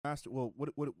master? Well,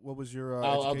 what was your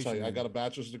I'll tell education you, I got a in?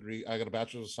 bachelor's degree. I got a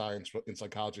bachelor's of science in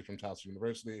psychology from Towson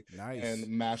University and Nice.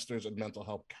 master's in mental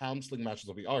health counseling, master's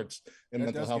of the arts in That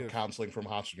mental does health give. counseling from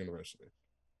Hofstra University.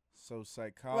 So Right. So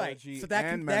psychology that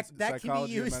can and that can be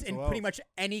psychology and used in mental pretty health. much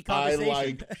any I conversation.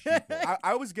 like people.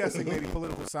 I was guessing maybe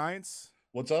political science.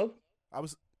 What's up? I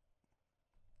was.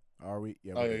 Are we?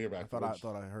 Yeah, Oh we're yeah, good. you're I back.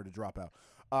 thought I heard a dropout.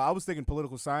 I was thinking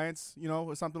political science,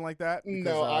 or something like that, because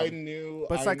No, I knew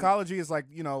but I psychology is like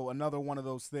another one of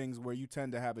those things where you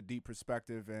tend to have a deep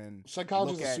perspective and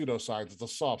psychology is look a at. pseudoscience. It's a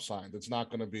soft science. It's not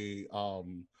going to be.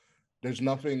 There's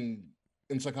nothing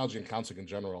in psychology and counseling in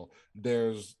general.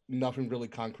 There's nothing really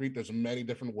concrete. There's many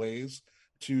different ways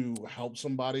to help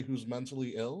somebody who's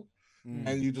mentally ill. And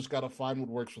Mm, you just got to find what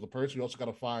works for the person. You also got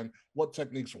to find what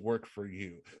techniques work for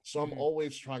you. So I'm Mhm.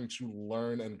 always trying to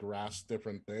learn and grasp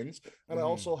different things. And I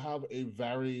mm-hmm. also have a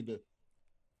varied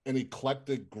an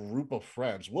eclectic group of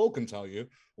friends. Will can tell you,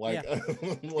 like, Yeah.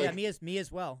 Yeah, like, me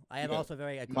as well. I have yeah, also a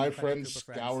very my eclectic friends group of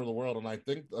friends. scour the world, and I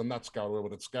think, not scour the world,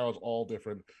 but it scours all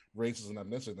different races and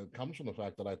ethnicity. It comes from the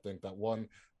fact that I think that one,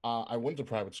 I went to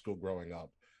private school growing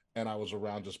up, and I was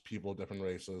around just people of different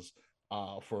races.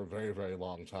 For a very, very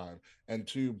long time. And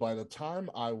two, by the time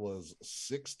I was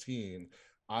 16,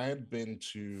 I had been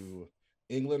to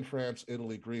England, France,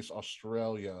 Italy, Greece,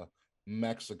 Australia,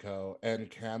 Mexico, and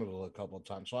Canada a couple of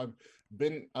times. So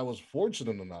I was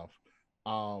fortunate enough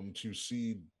to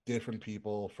see different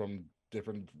people from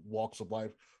different walks of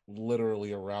life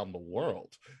literally around the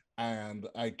world. And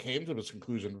I came to this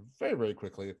conclusion very, very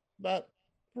quickly that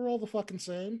we're all the fucking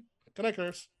same. Can I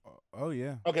curse? Oh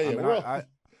yeah. Okay, I yeah, mean, we're all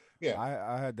yeah.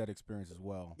 I had that experience as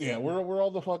well. Yeah, we're all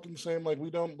the fucking same. Like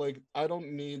we don't like I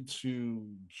don't need to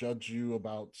judge you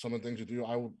about some of the things you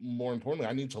do. More importantly,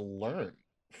 I need to learn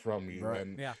from you Right.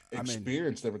 and Yeah. I mean,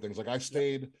 experience different things. Like I yeah.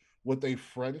 stayed with a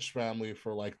French family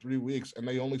for like 3 weeks and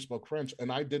they only spoke French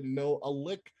and I didn't know a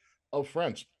lick of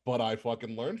French, but I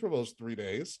fucking learned for those 3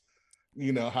 days,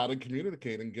 how to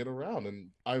communicate and get around. And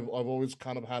I've always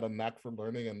kind of had a knack for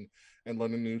learning and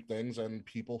learning new things and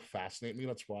people fascinate me.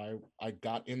 That's why I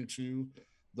got into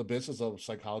the business of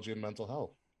psychology and mental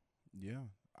health. Yeah.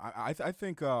 I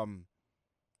think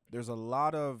there's a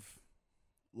lot of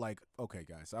like, okay,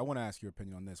 guys, I want to ask your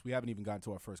opinion on this. We haven't even gotten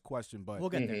to our first question, but We'll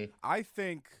get there. Mm-hmm. I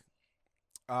think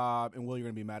and Will, you're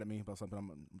gonna be mad at me about something I'm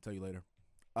gonna tell you later.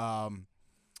 Um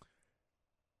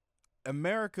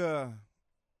America,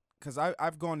 because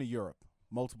I've gone to Europe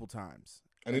multiple times,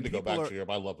 I need and to go back to Europe.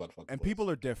 I love that fucking place. people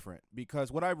are different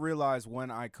because what I realize when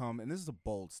I come, and this is a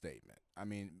bold statement. I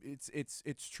mean,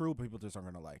 it's true. People just aren't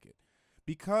gonna like it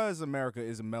because America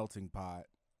is a melting pot.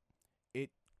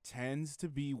 It tends to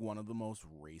be one of the most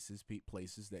racist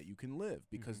places that you can live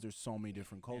because Mhm. there's so many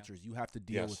different Yeah. cultures. You have to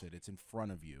deal with Yes. it. It's in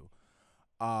front of you.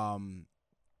 Um,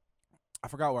 I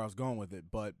forgot where I was going with it,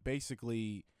 but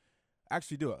basically,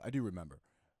 actually, I do remember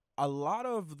a lot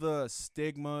of the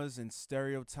stigmas and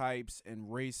stereotypes and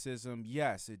racism.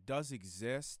 Yes, it does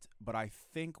exist, but I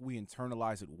think we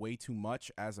internalize it way too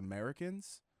much as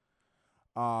Americans.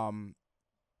 Um,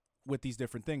 with these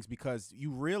different things because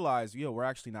you realize, we're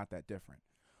actually not that different.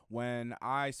 When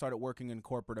I started working in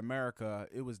corporate America,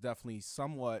 it was definitely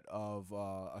somewhat of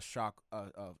a shock,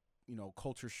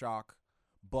 culture shock.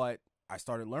 But I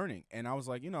started learning, and I was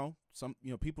like,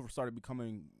 people started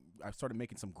becoming. I started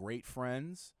making some great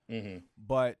friends, Mm-hmm.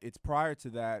 but it's prior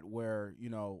to that where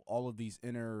all of these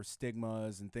inner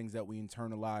stigmas and things that we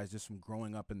internalize just from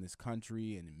growing up in this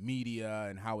country and in media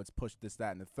and how it's pushed this,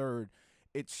 that, and the third.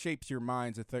 It shapes your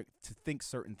mind to think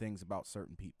certain things about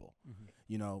certain people,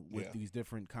 Mhm. with Yeah. these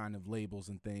different kind of labels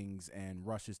and things and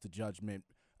rushes to judgment,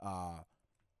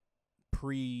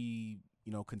 pre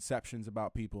conceptions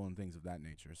about people and things of that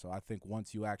nature. So I think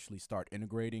once you actually start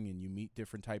integrating and you meet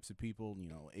different types of people,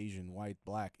 Asian, white,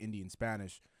 black, Indian,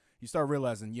 Spanish, you start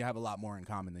realizing you have a lot more in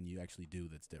common than you actually do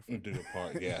that's different. Do a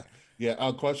part. Yeah.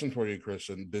 Yeah. Question for you,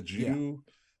 Christian. Yeah.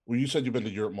 Well, you said you've been to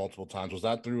Europe multiple times. Was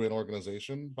that through an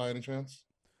organization by any chance?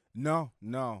 No,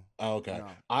 no, Oh, okay. no.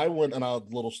 I went, and a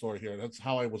little story here. That's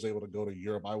how I was able to go to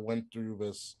Europe. I went through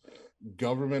this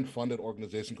government funded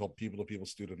organization called People to People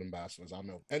Student Ambassadors. I don't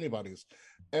know if anybody's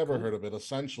ever Cool. heard of it.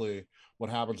 Essentially, what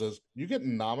happens is you get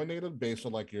nominated based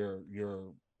on like your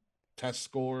test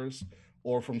scores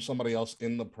or from somebody else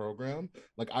in the program.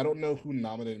 Like I don't know who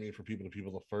nominated me for People to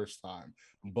People the first time,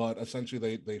 but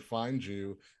essentially they find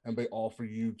you and they offer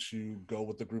you to go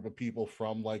with the group of people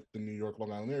from like the New York,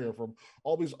 Long Island area, from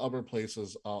all these other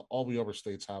places. All the other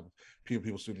states have People to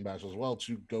People student bachelors as well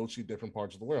to go see different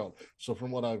parts of the world. So from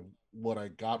what I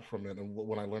got from it and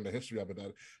when I learned the history of it,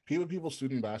 that People to People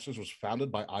student bachelors was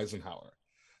founded by Eisenhower.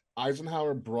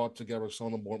 Eisenhower brought together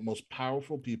some of the most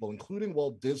powerful people, including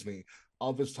Walt Disney,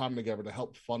 of his time together to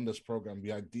help fund this program.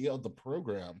 The idea of the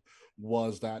program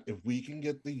was that if we can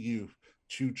get the youth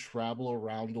to travel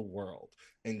around the world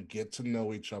and get to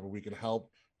know each other, we can help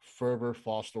further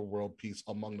foster world peace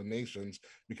among the nations,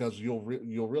 because you'll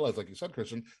realize, like you said,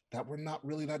 Christian, that we're not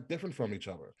really that different from each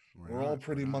other. We're all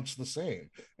pretty much the same.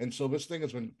 And so this thing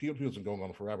has been POP has been going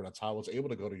on forever. That's how I was able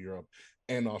to go to Europe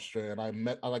and Australia. And I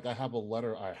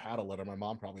had a letter, my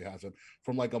mom probably has it,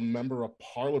 from like a member of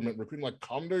parliament recruiting, like,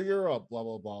 come to Europe, blah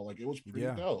blah blah. Like, it was pretty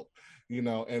dope,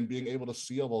 and being able to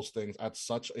see all those things at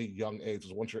such a young age,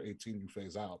 because once you're 18 you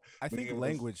phase out. I think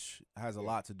language has a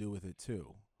lot to do with it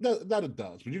too. That it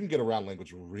does, but you can get around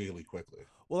language really quickly.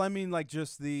 Well, I mean, like,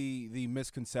 just the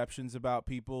misconceptions about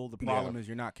people. The problem is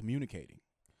you're not communicating.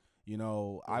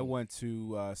 I went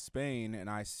to Spain,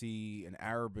 and I see an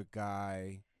Arabic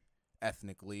guy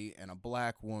ethnically and a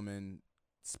black woman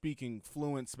speaking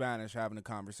fluent Spanish having a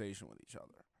conversation with each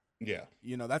other. Yeah.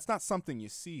 That's not something you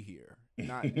see here.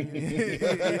 Not, you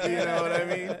know what I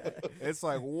mean? It's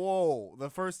like, whoa. The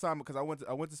first time, because I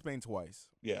went to Spain twice.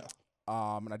 Yeah.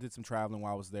 And I did some traveling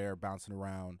while I was there, bouncing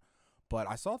around. But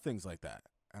I saw things like that,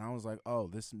 and I was like, oh,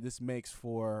 this makes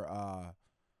for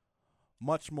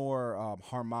much more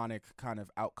harmonic kind of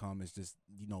outcome. Is just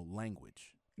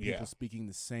language. People speaking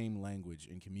the same language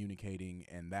and communicating,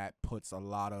 and that puts a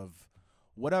lot of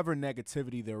whatever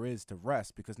negativity there is to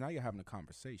rest, because now you're having a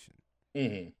conversation.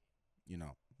 Mm-hmm.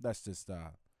 That's just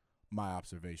my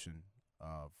observation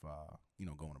of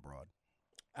going abroad.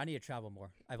 I need to travel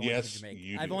more. I've only been to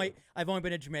Jamaica. I've only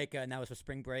been to Jamaica, and that was for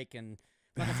spring break. And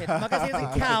I'm not gonna say it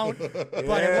doesn't count,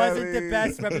 but it wasn't the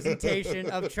best representation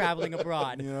of traveling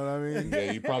abroad. You know what I mean?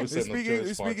 Yeah, you probably said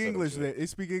they speak English there. They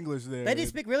speak English there. They do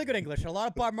speak really good English. A lot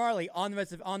of Bob Marley on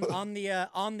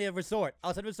the resort.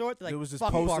 Outside the resort, they're like, there was just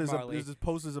fuck posters. Bob Marley. There's just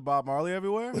posters of Bob Marley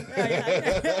everywhere.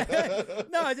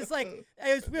 No, it's just like,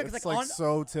 it was weird. It's like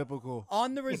so typical.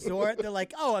 On the resort, they're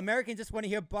like, oh, Americans just want to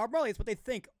hear Bob Marley. It's what they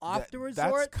think. Off the resort,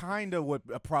 that's kind of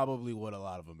probably what a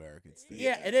lot of Americans think.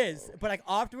 Yeah, it is. But like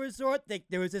off the resort,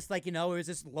 there was this it was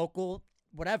this local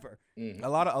whatever. Mm-hmm. A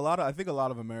lot of I think a lot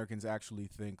of Americans actually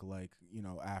think like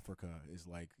Africa is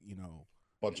like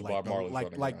bunch of like Bob Marley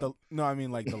like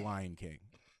the Lion King.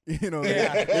 They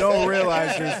Yeah. don't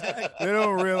realize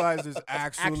there's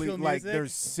actually Actual like music?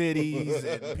 there's cities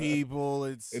and people.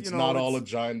 It's not all a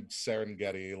giant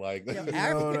Serengeti like.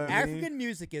 African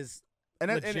music is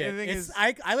legit. And the thing is,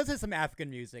 I listen to some African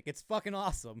music. It's fucking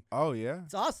awesome. oh yeah.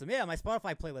 It's awesome. Yeah, my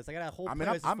Spotify playlist. I got a whole I mean,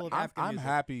 playlist full of African I'm music.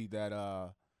 happy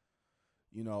that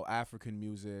African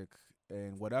music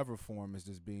in whatever form is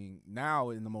just being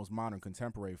now in the most modern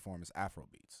contemporary form is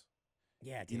Afrobeats.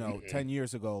 Yeah, dude. 10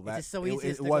 years ago that just so easy to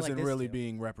it stick with wasn't like this really too.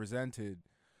 being represented,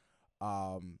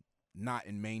 not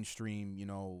in mainstream,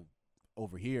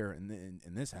 over here in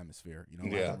this hemisphere.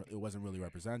 It wasn't really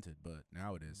represented, but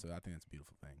now it is. So I think that's a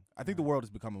beautiful thing. I think the world is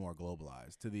becoming more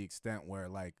globalized to the extent where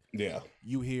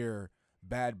you hear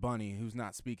Bad Bunny, who's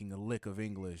not speaking a lick of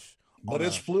English, but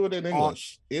is fluent in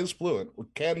English. Is fluent.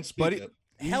 Can speak it.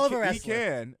 Hell of a He wrestler.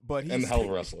 can, but And hell of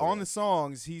a wrestler, on yeah. the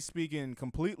songs he's speaking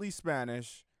completely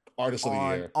Spanish. Artist of the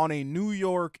year. On a New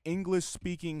York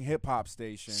English-speaking hip-hop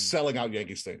station. Selling out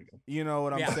Yankee Stadium. You know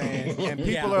what I'm Yeah. saying? And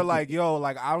people are like, yo,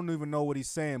 like, I don't even know what he's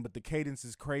saying, but the cadence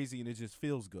is crazy and it just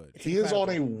feels good. He is on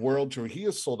a world tour. He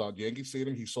has sold out Yankee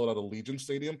Stadium. He sold out Allegiant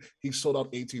Stadium. He sold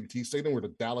out AT&T Stadium where the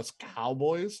Dallas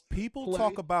Cowboys People play.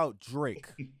 talk about Drake,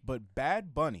 but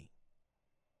Bad Bunny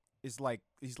he's like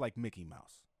Mickey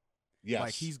Mouse. Yes.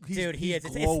 Like he's Dude, he is.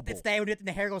 global. It's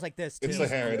the hair goes like this too. It's the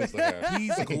hair. It is the hair.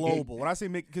 He's global. When I say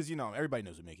Mickey, because everybody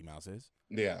knows what Mickey Mouse is.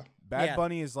 Yeah. Bad Yeah.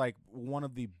 Bunny is like one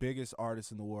of the biggest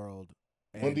artists in the world.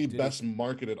 One of the did best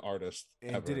marketed artists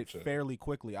and ever. did it too. fairly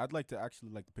quickly. I'd like to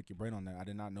pick your brain on that. I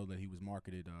did not know that he was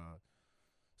marketed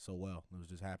so well. It was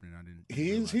just happening. I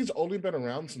didn't. He's only been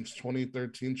around since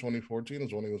 2013, 2014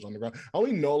 is when he was underground. I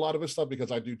only know a lot of his stuff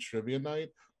because I do trivia night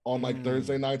on like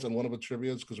Thursday nights, and one of the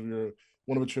trivias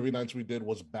one of the trivia nights we did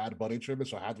was Bad Bunny trivia,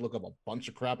 so I had to look up a bunch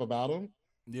of crap about him.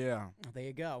 Yeah. There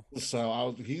you go.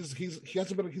 So he's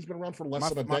been around for less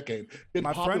than a decade. Been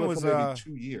my popular friend was, for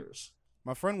maybe 2 years.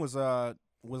 My friend was on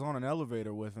an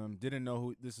elevator with him. Didn't know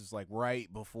who this is, like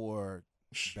right before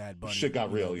Bad Bunny Shit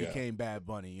got real. Yeah. Became Bad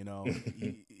Bunny.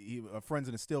 He a friend's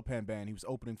in a steel pan band. He was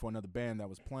opening for another band that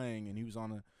was playing, and he was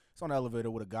on an elevator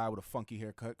with a guy with a funky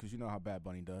haircut, because you know how Bad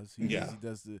Bunny does. He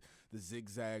does the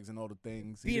zigzags and all the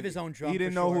things. Beat of his own drum. He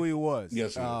didn't for know sure. who he was.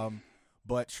 Yes.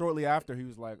 But shortly after, he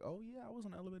was like, "Oh yeah, I was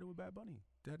on an elevator with Bad Bunny.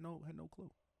 Had no clue."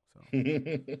 So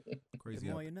crazy.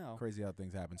 The more you know. Crazy how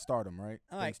things happen. Stardom, right?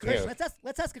 All right, Thanks to- Chris,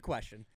 let's ask a question.